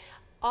so,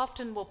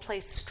 often will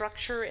place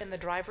structure in the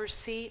driver's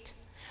seat.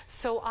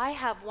 So I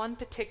have one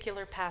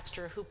particular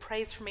pastor who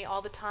prays for me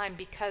all the time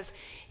because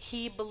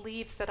he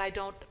believes that I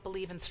don't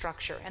believe in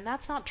structure. And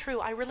that's not true.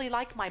 I really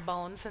like my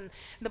bones, and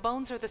the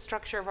bones are the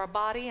structure of our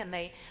body, and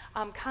they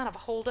kind of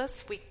hold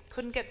us. We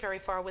couldn't get very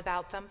far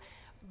without them.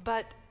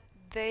 But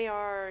they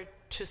are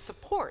to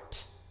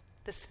support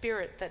the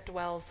spirit that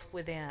dwells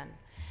within.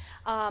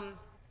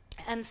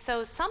 And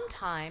so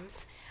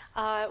sometimes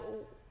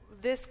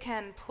this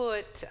can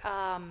put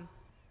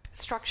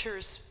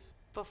structures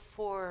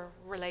before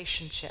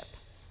relationship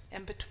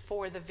and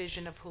before the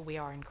vision of who we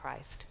are in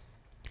Christ.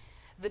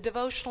 The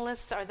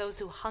devotionalists are those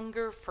who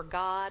hunger for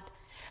God.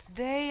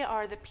 They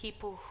are the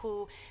people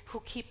who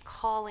keep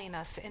calling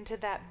us into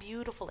that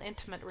beautiful,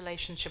 intimate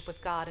relationship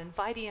with God,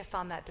 inviting us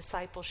on that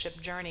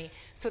discipleship journey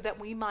so that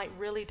we might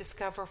really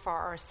discover for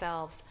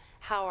ourselves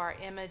how our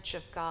image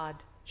of God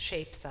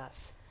shapes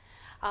us.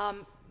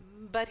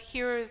 But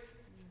here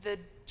the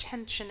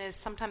tension is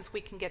sometimes we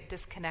can get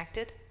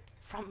disconnected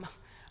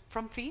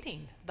from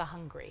feeding the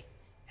hungry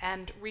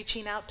and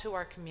reaching out to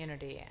our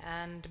community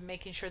and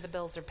making sure the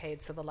bills are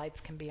paid so the lights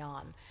can be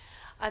on.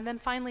 And then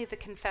finally, the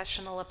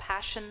confessional, a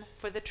passion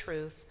for the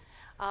truth.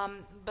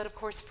 But of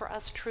course, for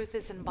us, truth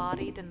is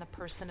embodied in the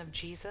person of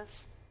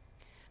Jesus.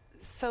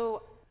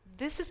 So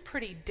this is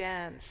pretty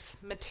dense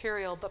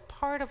material, but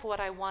part of what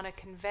I want to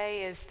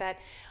convey is that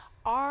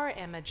our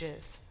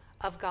images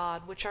of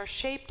God, which are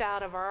shaped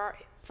out of our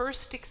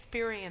first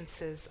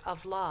experiences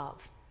of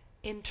love,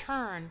 in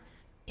turn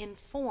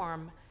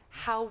inform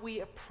how we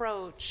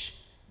approach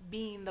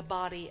being the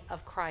body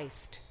of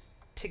Christ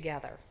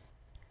together.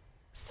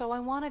 So I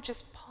want to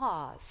just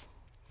pause,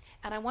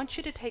 and I want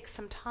you to take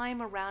some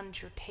time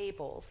around your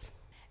tables,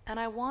 and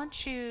I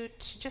want you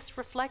to just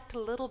reflect a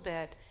little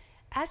bit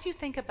as you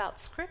think about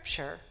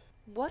Scripture.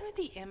 What are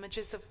the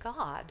images of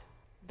God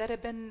that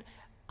have been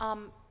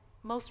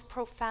most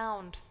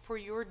profound for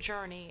your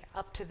journey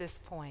up to this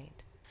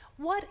point?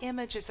 What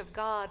images of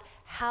God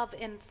have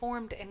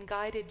informed and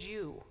guided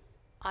you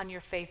on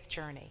your faith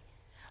journey?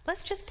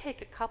 Let's just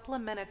take a couple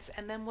of minutes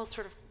and then we'll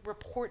sort of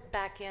report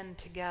back in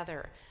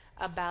together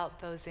about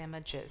those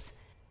images.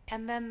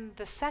 And then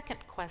the second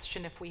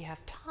question, if we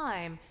have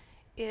time,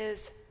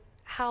 is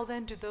how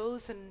then do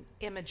those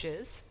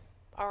images,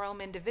 our own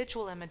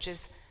individual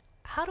images,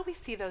 how do we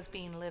see those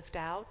being lived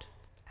out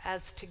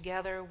as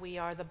together we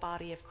are the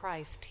body of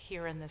Christ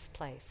here in this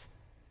place?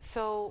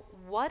 So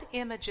what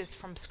images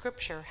from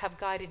Scripture have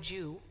guided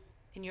you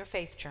in your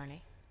faith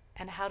journey?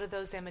 And how do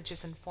those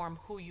images inform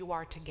who you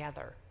are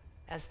together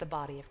as the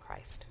body of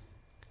Christ?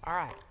 All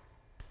right.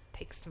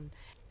 Take some.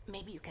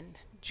 Maybe you can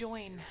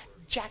join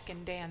Jack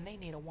and Dan. They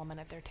need a woman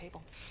at their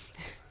table.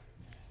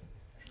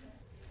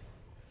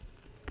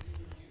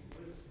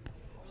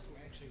 Those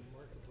were actually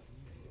remarkably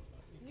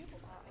easy to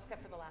find.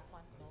 Except for the last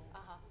one.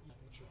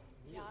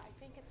 Yeah, I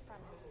think it's from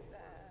his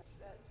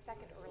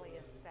second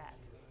earliest set.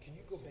 Can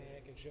you go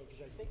back and show?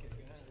 Because I think it's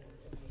got it.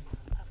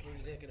 Okay. Or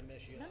is that going to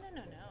mess you up?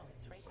 No.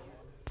 It's right there.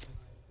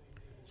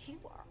 You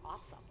are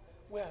awesome.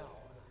 Well,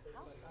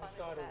 How I fun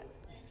thought is that?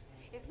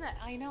 Isn't it?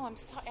 I know. I'm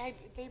sorry.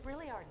 They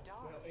really are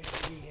dark. Well,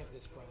 we have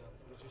this problem.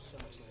 There's just so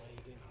much light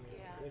in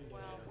here. Yeah. Windows,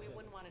 Well, we and-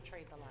 wouldn't want to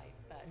trade the light,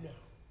 but No.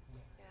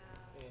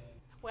 yeah. And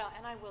Well,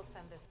 and I will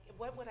send this.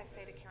 What would I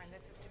say to Karen?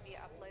 This is to be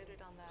uploaded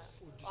on the.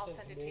 just I'll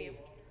send it to you.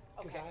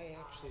 Because Okay. I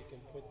actually can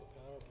put the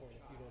PowerPoint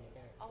if you don't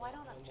object. Oh, I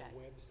don't on object.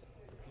 the website.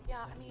 for people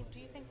Yeah. to I mean, use. do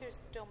you think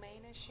there's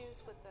domain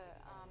issues with the?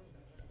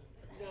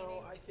 No,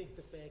 I paintings? think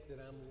the fact that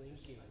I'm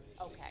linking.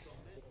 is Okay.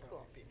 the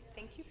Cool. problem.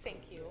 Thank you.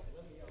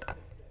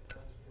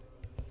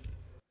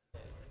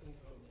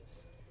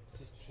 Infamous.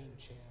 This is Team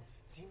Chow.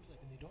 It seems like,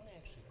 and they don't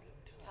actually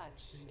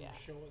Touch. They Yeah.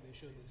 show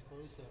this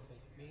close up, but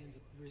man,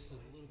 the wrist is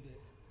a little bit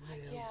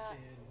limp. Yeah.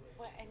 And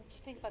Well, and you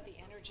think about the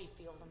energy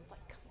field, and it's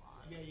like, come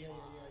on.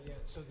 yeah.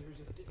 So there's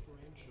a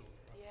differential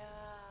Yeah.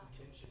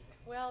 tension.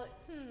 Well,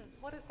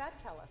 what does that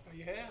tell us?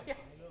 Yeah. Yeah.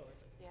 I know.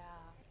 Yeah.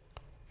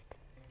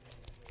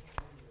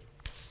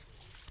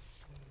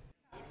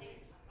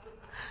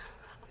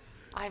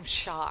 I'm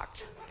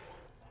shocked.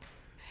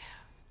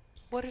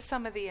 What are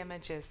some of the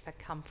images that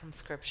come from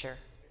Scripture?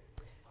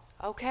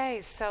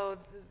 Okay, so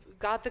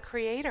God the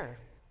Creator,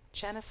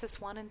 Genesis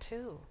 1 and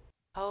 2.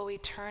 Oh,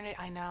 eternity,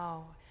 I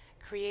know.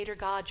 Creator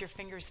God, your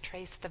fingers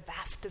trace the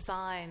vast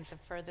designs of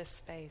furthest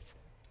space.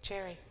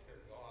 Jerry.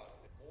 God,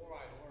 the more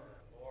I learned,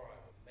 the more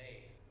I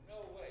made. No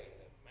way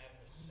that math,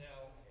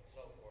 cell, and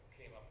so forth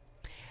came up.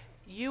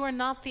 You are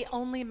not the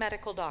only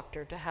medical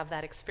doctor to have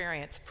that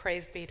experience.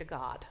 Praise be to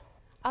God.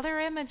 Other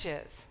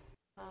images.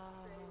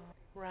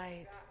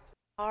 Right.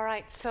 All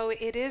right, so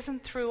it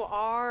isn't through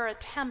our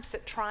attempts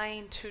at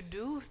trying to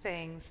do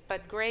things,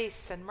 but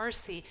grace and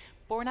mercy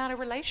born out of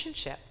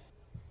relationship.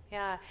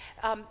 Yeah.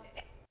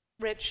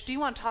 Rich, do you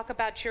want to talk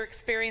about your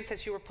experience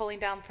as you were pulling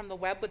down from the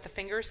web with the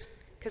fingers?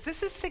 Because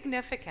this is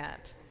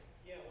significant.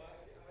 Yeah, well,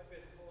 I've been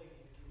pulling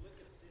these. If you look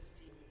at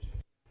Sistine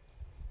image,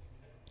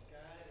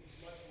 God is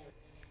much more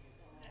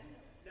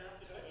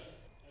not touching.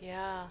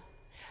 Yeah.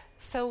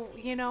 So,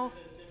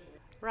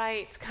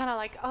 right, it's kind of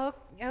like, oh,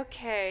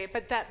 okay,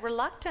 but that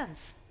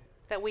reluctance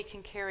that we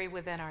can carry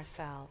within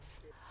ourselves.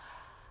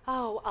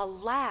 Oh,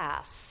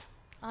 alas,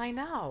 I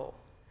know.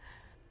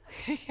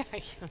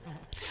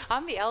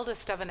 I'm the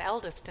eldest of an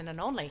eldest and an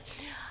only.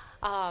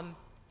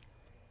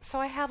 So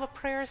I have a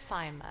prayer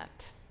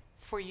assignment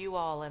for you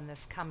all in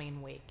this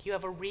coming week. You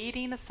have a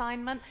reading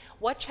assignment.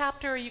 What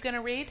chapter are you going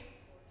to read?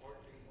 14.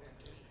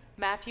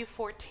 Matthew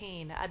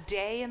 14, a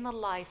day in the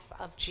life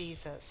of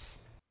Jesus.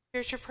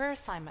 Here's your prayer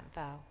assignment,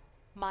 though.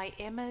 My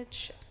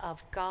image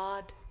of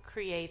God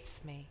creates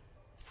me.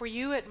 For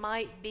you, it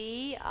might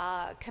be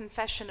a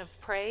confession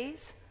of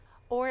praise,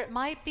 or it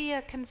might be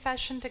a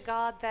confession to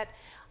God that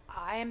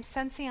I am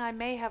sensing I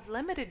may have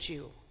limited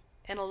you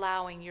in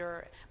allowing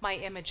my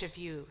image of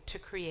you to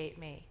create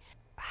me.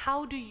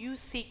 How do you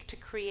seek to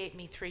create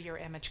me through your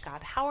image,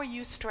 God? How are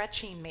you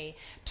stretching me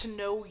to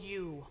know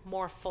you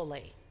more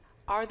fully?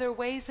 Are there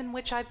ways in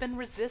which I've been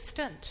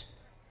resistant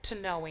to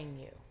knowing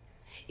you?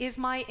 Is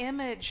my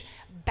image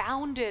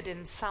bounded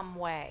in some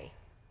way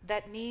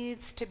that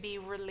needs to be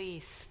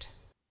released?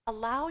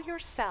 Allow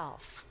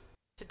yourself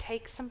to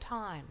take some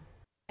time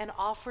and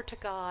offer to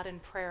God in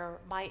prayer,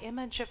 my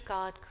image of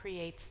God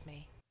creates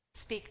me.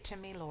 Speak to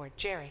me, Lord.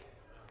 Jerry.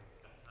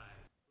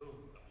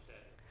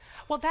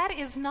 Well, that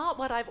is not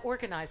what I've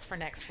organized for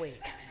next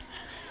week.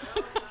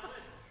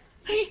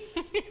 If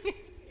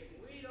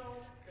we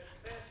don't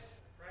confess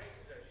Christ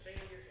as our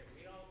Savior, if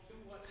we don't do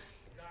what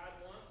God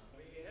wants,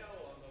 we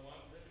hell on the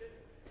ones that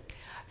didn't.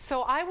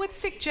 So I would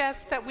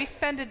suggest that we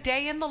spend a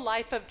day in the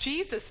life of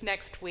Jesus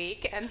next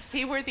week and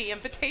see where the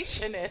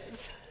invitation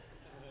is.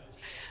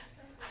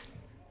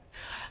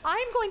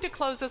 I'm going to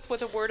close us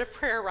with a word of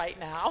prayer right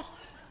now.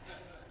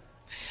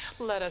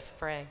 Let us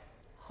pray.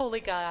 Holy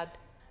God,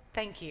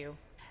 thank you.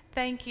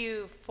 Thank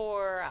you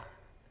for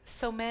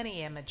so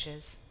many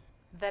images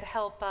that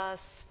help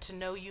us to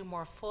know you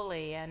more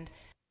fully and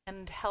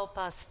help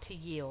us to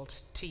yield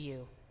to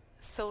you.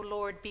 So,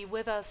 Lord, be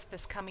with us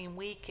this coming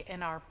week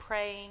in our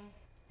praying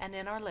and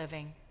in our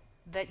living,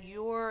 that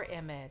your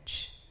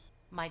image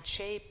might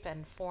shape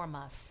and form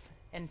us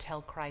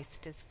until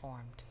Christ is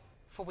formed.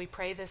 For we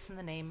pray this in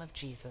the name of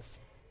Jesus.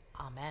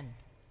 Amen.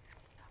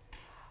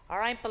 All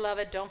right,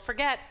 beloved, don't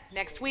forget,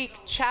 next week,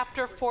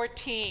 chapter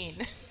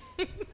 14.